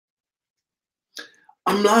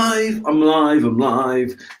I'm live, I'm live, I'm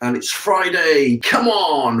live, and it's Friday. Come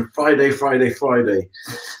on, Friday, Friday, Friday.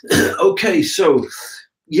 Okay, so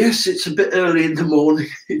yes, it's a bit early in the morning.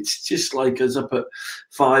 It's just like I was up at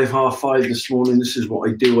 5:30 this morning. This is what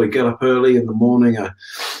I do. I get up early in the morning, I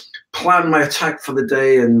plan my attack for the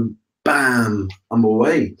day, and bam, I'm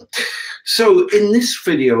away. So in this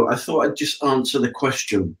video, I thought I'd just answer the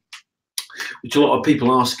question, which a lot of people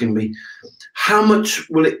are asking me, how much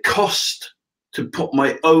will it cost to put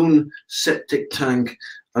my own septic tank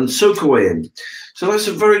and soakaway in? So that's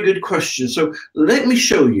a very good question. So let me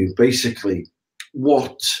show you basically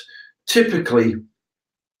what typically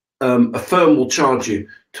a firm will charge you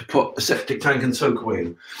to put a septic tank and soakaway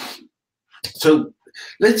in. So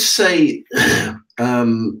let's say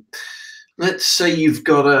you've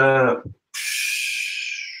got a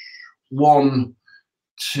 1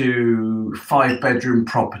 to 5 bedroom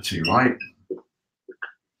property, right?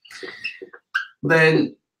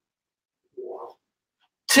 Then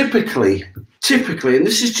typically, and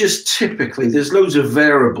this is just typically, there's loads of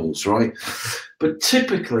variables, right? But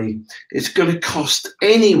typically it's going to cost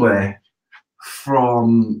anywhere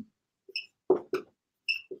from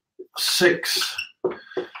 £6,000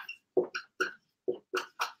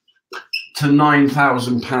 to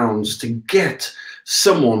 £9,000 to get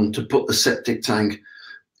someone to put the septic tank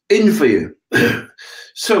in for you.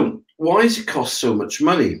 So why does it cost so much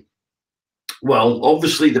money? Well,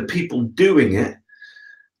 obviously the people doing it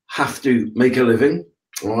have to make a living,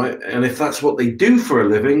 right? And if that's what they do for a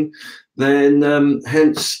living, then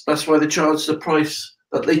hence that's why they charge the price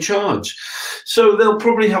that they charge. So they'll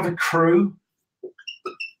probably have a crew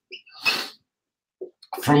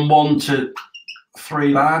from 1 to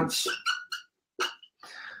 3 lads.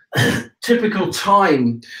 Typical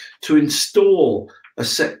time to install a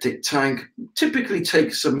septic tank typically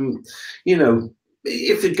takes some,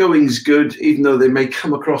 if the going's good, even though they may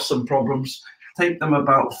come across some problems, take them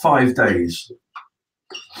about 5 days.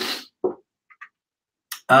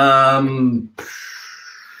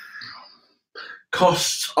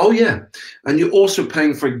 Costs, oh yeah, and you're also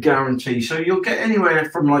paying for a guarantee. So you'll get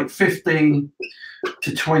anywhere from like 15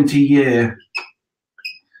 to 20 year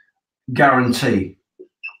guarantee.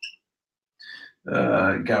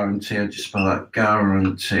 Guarantee, I just spell that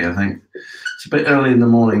guarantee, I think. It's a bit early in the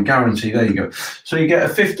morning. Guarantee, there you go. So you get a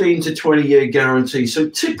 15 to 20 year guarantee. So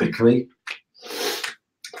typically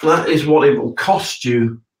that is what it will cost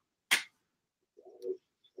you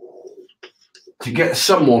to get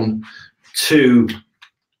someone to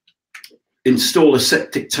install a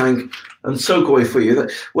septic tank and soakaway for you.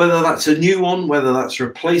 Whether that's a new one, whether that's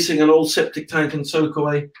replacing an old septic tank and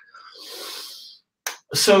soakaway.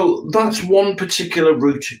 So that's one particular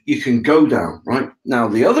route you can go down, right? Now,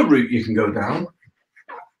 the other route you can go down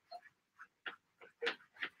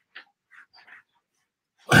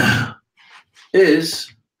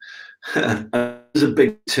is a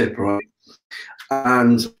big tip, right?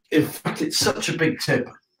 And in fact, it's such a big tip.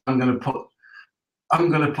 I'm going to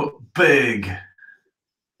put big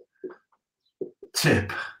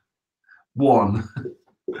tip 1.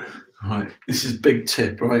 Right, this is big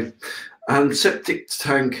tip, right? And septic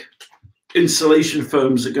tank installation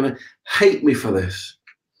firms are going to hate me for this.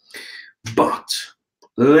 But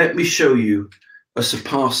let me show you a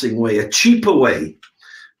surpassing way, a cheaper way,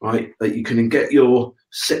 right, that you can get your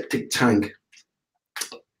septic tank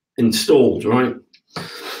installed, right?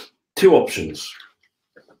 2 options.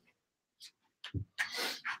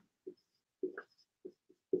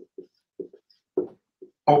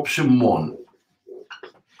 Option 1.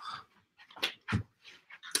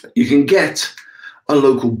 You can get a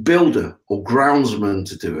local builder or groundsman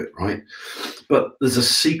to do it, right? But there's a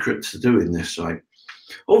secret to doing this, right?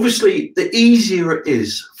 Obviously, the easier it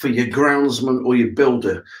is for your groundsman or your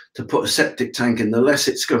builder to put a septic tank in, the less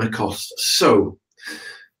it's going to cost. So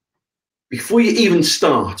before you even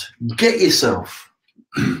start, get yourself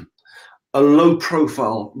a low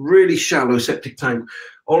profile, really shallow septic tank.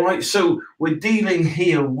 All right, so we're dealing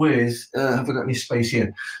here with, have I got any space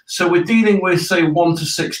here? So we're dealing with, say, 1 to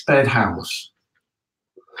 6 bed house.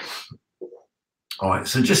 All right,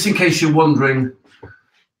 so just in case you're wondering,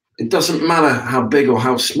 it doesn't matter how big or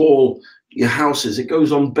how small your house is, it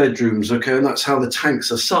goes on bedrooms, okay? And that's how the tanks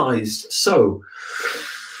are sized. So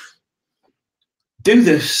do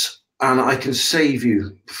this and I can save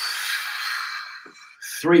you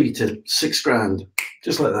 3 to 6 grand,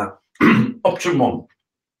 just like that. Option 1.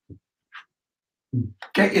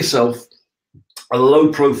 Get yourself a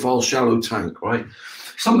low profile shallow tank, right?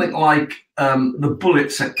 Something like the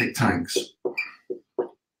bullet septic tanks.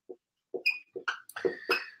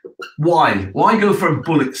 Why go for a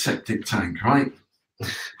bullet septic tank, right?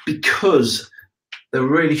 Because They're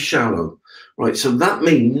really shallow, right? So that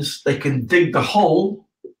means they can dig the hole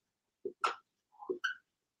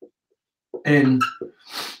in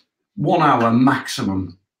 1 hour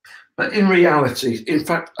maximum. But in reality, in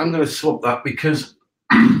fact, I'm going to swap that because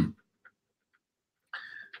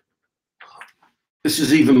this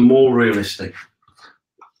is even more realistic.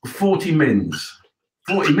 40 minutes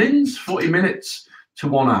to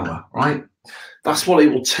 1 hour, right? That's what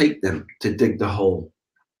it will take them to dig the hole.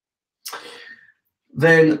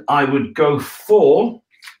 Then I would go for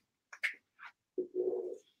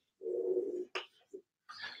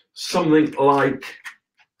something like,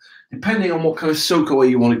 depending on what kind of soakaway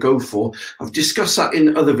you want to go for. I've discussed that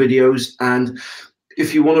in other videos, and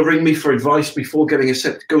if you want to ring me for advice before getting a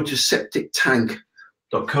septic, go to septictank.co.uk.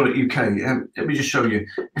 Let me just show you.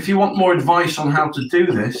 If you want more advice on how to do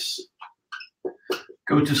this,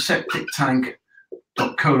 go to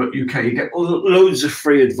septictank.co.uk. You get loads of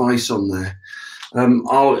free advice on there.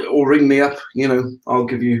 Or ring me up, you know, I'll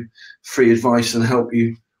give you free advice and help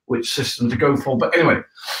you which system to go for. But anyway,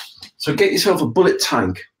 so get yourself a bullet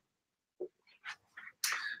tank.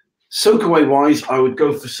 Soakaway wise, I would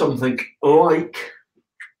go for something like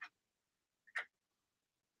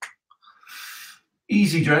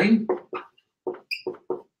Easy Drain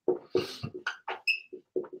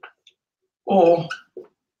or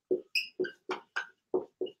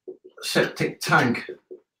Septic Tank.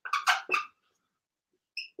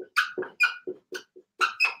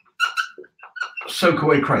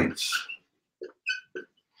 Soakaway crates.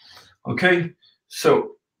 Okay,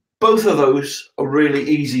 so both of those are really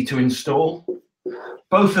easy to install.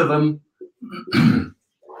 Both of them are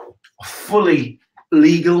fully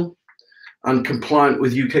legal and compliant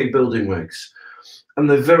with UK building regs, and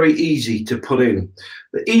they're very easy to put in.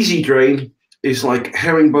 The Easy Drain is like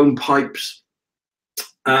herringbone pipes,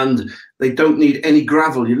 and they don't need any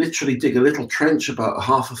gravel. You literally dig a little trench about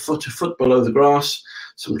a foot below the grass,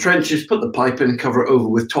 some trenches, put the pipe in and cover it over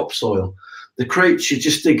with topsoil. The crates, you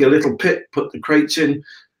just dig a little pit, put the crates in,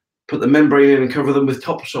 put the membrane in and cover them with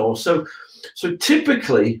topsoil. So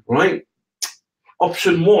typically, right,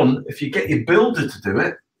 option one, if you get your builder to do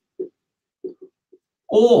it,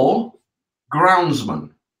 or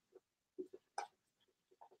groundsman.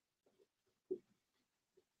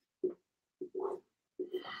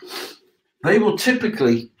 They will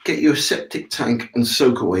typically get you a septic tank and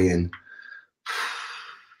soakaway in.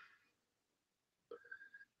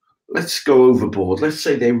 Let's go overboard. Let's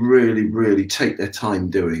say they really, really take their time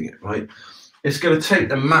doing it, right? It's going to take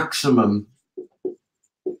them maximum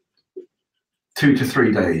 2 to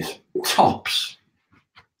 3 days, tops.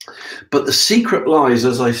 But the secret lies,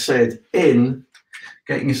 as I said, in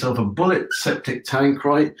getting yourself a bullet septic tank,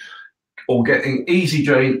 right? Or getting Easy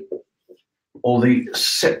Drain or the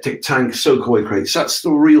septic tank soakaway crates. That's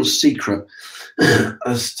the real secret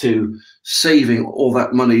as to saving all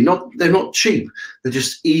that money. They're not cheap. They're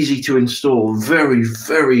just easy to install. Very,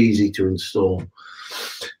 very easy to install.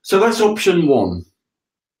 So that's option one.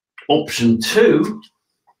 Option two,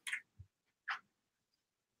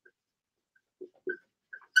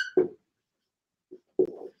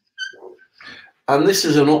 and this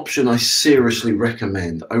is an option I seriously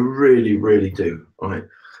recommend. I really, really do, right?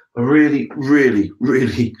 I really, really,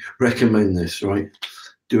 really recommend this, right?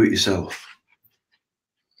 Do it yourself.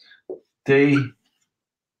 DIY.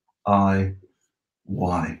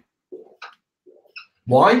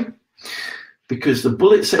 Why? Because the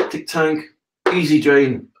bullet septic tank, Easy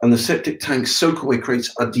Drain, and the septic tank soakaway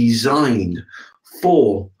crates are designed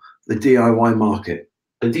for the DIY market.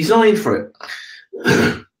 They're designed for it.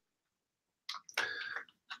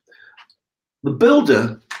 The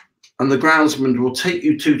builder and the groundsman will take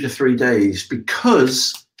you 2 to 3 days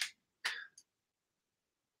because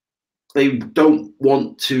they don't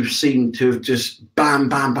want to seem to have just bam,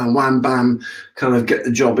 bam, bam, wham, bam, kind of get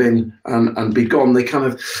the job in and be gone. They kind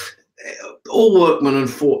of, all workmen,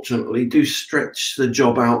 unfortunately, do stretch the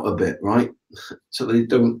job out a bit, right? So they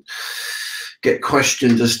don't get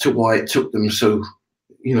questioned as to why it took them so,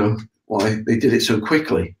 you know, why they did it so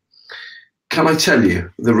quickly. Can I tell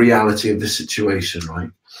you the reality of the situation, right?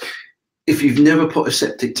 If you've never put a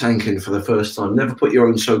septic tank in for the first time, never put your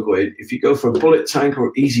own soakaway, if you go for a bullet tank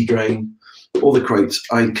or Easy Drain or the crates,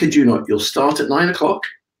 I kid you not, you'll start at 9 o'clock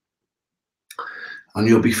and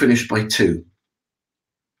you'll be finished by 2.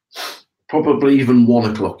 Probably even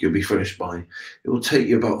 1 o'clock you'll be finished by. It will take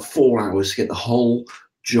you about 4 hours to get the whole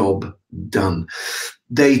job done.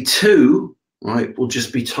 Day 2, right, will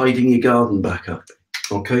just be tidying your garden back up,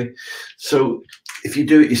 okay? So if you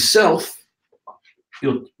do it yourself,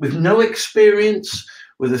 with no experience,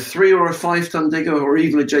 with a 3 or a 5 ton digger or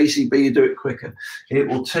even a JCB, you do it quicker. It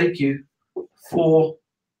will take you 4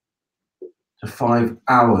 to 5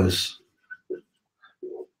 hours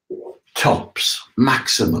tops,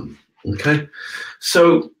 maximum. Okay,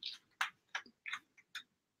 so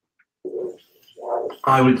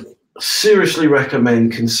I would seriously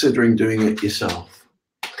recommend considering doing it yourself.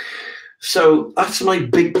 So that's my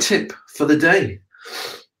big tip for the day.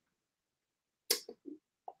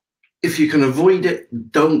 If you can avoid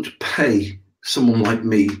it, don't pay someone like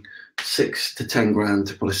me 6 to 10 grand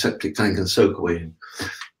to put a septic tank and soakaway in.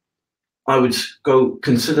 I would go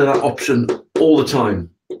consider that option all the time.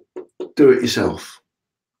 Do it yourself.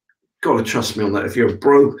 Got to trust me on that. If you're a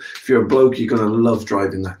bloke, you're going to love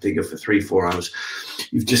driving that digger for 3-4 hours.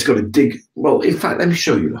 You've just got to dig. Well, in fact, let me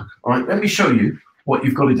show you. Look, all right, let me show you what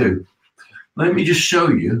you've got to do. Let me just show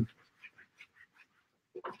you.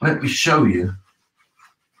 Let me show you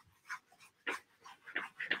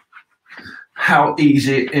how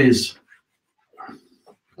easy it is.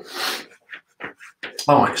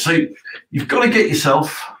 All right, so you've got to get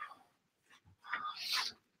yourself,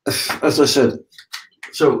 as I said,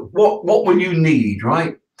 so what will you need,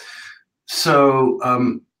 right? So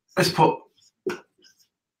let's put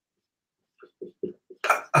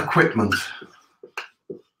equipment.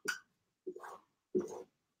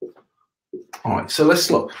 All right, so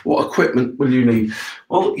let's look. What equipment will you need?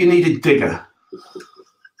 Well, you need a digger.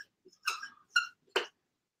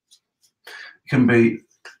 It can be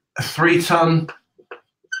a 3-ton,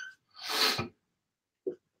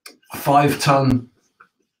 5-ton,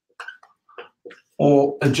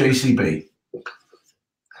 or a JCB.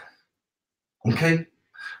 Okay,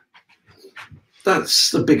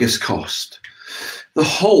 that's the biggest cost. The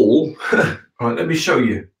hole, right, let me show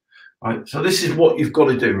you. Right, so this is what you've got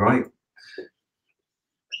to do, right?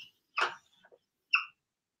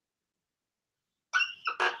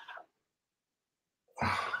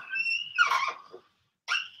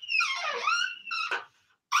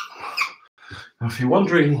 Now, if you're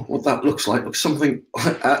wondering what that looks like something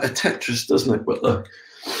like a Tetris, doesn't it? But look,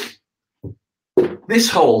 this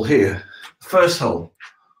hole here, first hole,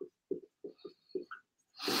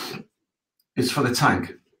 is for the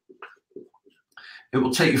tank. It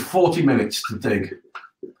will take you 40 minutes to dig.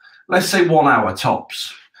 Let's say 1 hour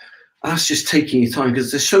tops. That's just taking your time because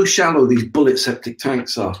they're so shallow, these bullet septic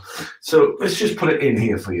tanks are. So let's just put it in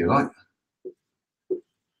here for you, right?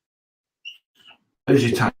 There's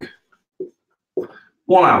your tank.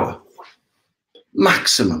 1 hour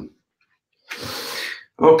maximum.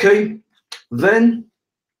 Okay, then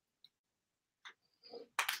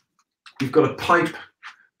you've got a pipe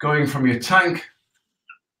going from your tank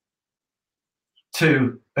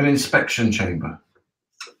to an inspection chamber,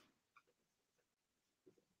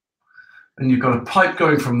 and you've got a pipe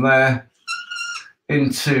going from there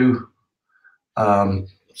into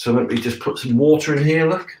so let me just put some water in here,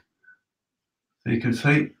 look, so you can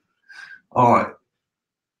see. All right,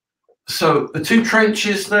 so the 2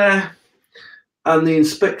 trenches there and the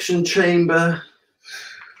inspection chamber,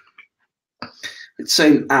 let's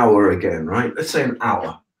say an hour again, right? Let's say an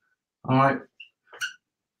hour. All right.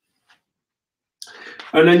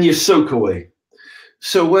 And then your soakaway.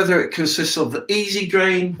 So whether it consists of the easy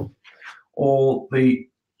drain or the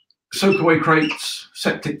soakaway crates,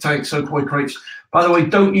 septic tank soakaway crates. By the way,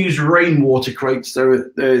 don't use rainwater crates.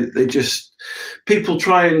 They're just, people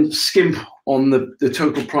try and skimp on the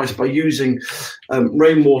total price by using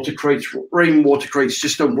rainwater crates. Rainwater crates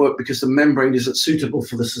just don't work because the membrane isn't suitable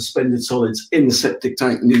for the suspended solids in the septic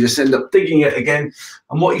tank, and you just end up digging it again.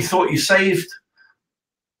 And what you thought you saved,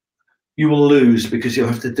 you will lose because you'll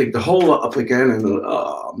have to dig the whole up again. And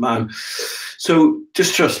oh man! So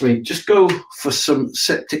just trust me. Just go for some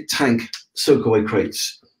septic tank soakaway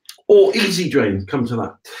crates or easy drain. Come to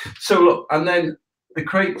that. So look, and then the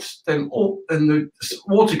crates, then and the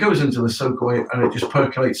water goes into the soakaway and it just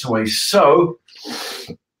percolates away. So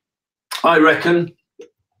I reckon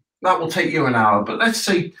that will take you an hour, but let's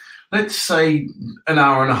say an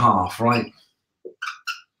hour and a half, right?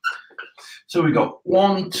 So we've got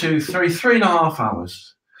 1, 2, 3, 3.5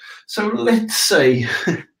 hours. So let's say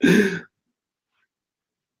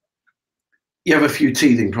you have a few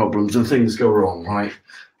teething problems and things go wrong, right?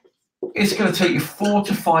 It's going to take you 4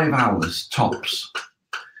 to 5 hours tops.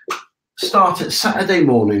 Start at Saturday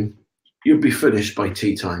morning, you'll be finished by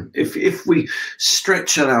tea time. If we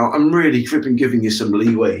stretch it out, I'm really giving you some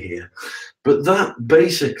leeway here, but that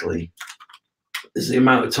basically is the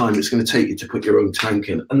amount of time it's going to take you to put your own tank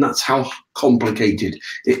in, and that's how complicated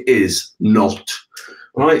it is not,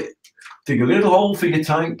 right? Dig a little hole for your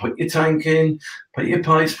tank, put your tank in, put your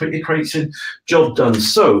pipes, put your crates in, job done.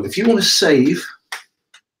 So if you want to save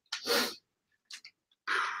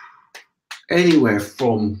anywhere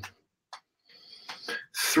from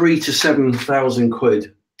 3,000 to 7,000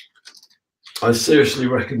 quid, I seriously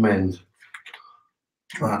recommend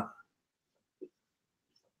that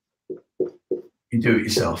you do it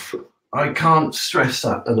yourself. I can't stress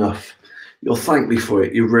that enough. You'll thank me for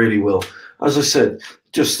it. You really will. As I said,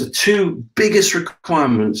 just the two biggest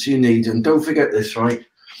requirements you need, and don't forget this, right,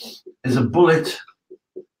 is a bullet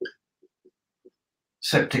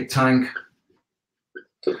septic tank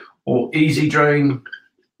or easy drain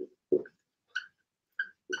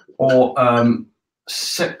or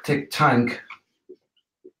septic tank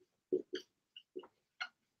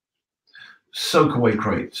soakaway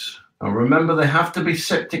crates. Now remember, they have to be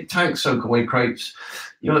septic tank soakaway crates.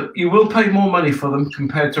 You will pay more money for them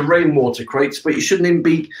compared to rainwater crates, but you shouldn't even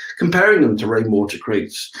be comparing them to rainwater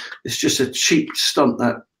crates. It's just a cheap stunt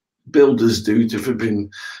that builders do to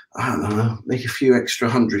flipping, I don't know, make a few extra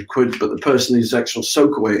 100 quid, but the person whose actual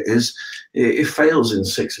soakaway it fails in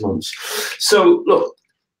 6 months. So look,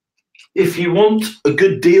 if you want a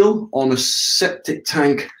good deal on a septic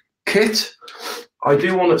tank kit, I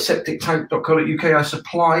do one at septictank.co.uk. I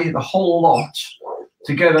supply the whole lot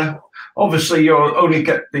together. Obviously, you'll only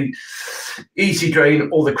get the easy drain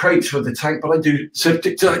or the crates for the tank, but I do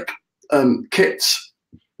septic tank kits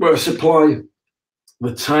where I supply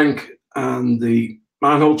the tank and the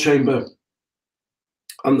manhole chamber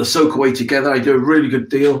and the soakaway together. I do a really good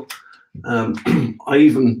deal. I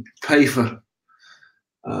even pay for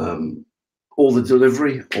all the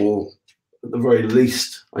delivery, or at the very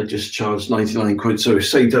least, I just charge 99 quid. So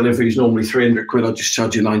say delivery is normally 300 quid, I just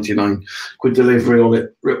charge you 99 quid delivery on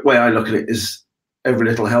it. The way I look at it is every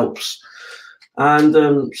little helps. And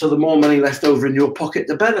so the more money left over in your pocket,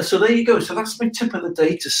 the better. So there you go. So that's my tip of the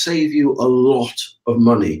day to save you a lot of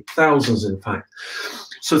money, thousands in fact.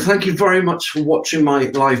 So thank you very much for watching my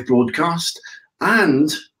live broadcast,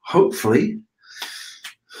 and hopefully,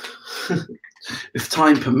 if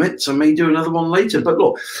time permits, I may do another one later. But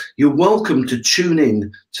look, you're welcome to tune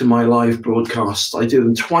in to my live broadcasts. I do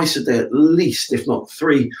them twice a day at least, if not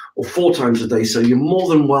 3 or 4 times a day. So you're more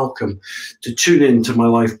than welcome to tune in to my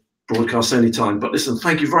live broadcast anytime. But listen,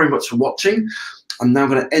 thank you very much for watching. I'm now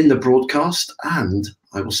going to end the broadcast, and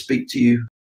I will speak to you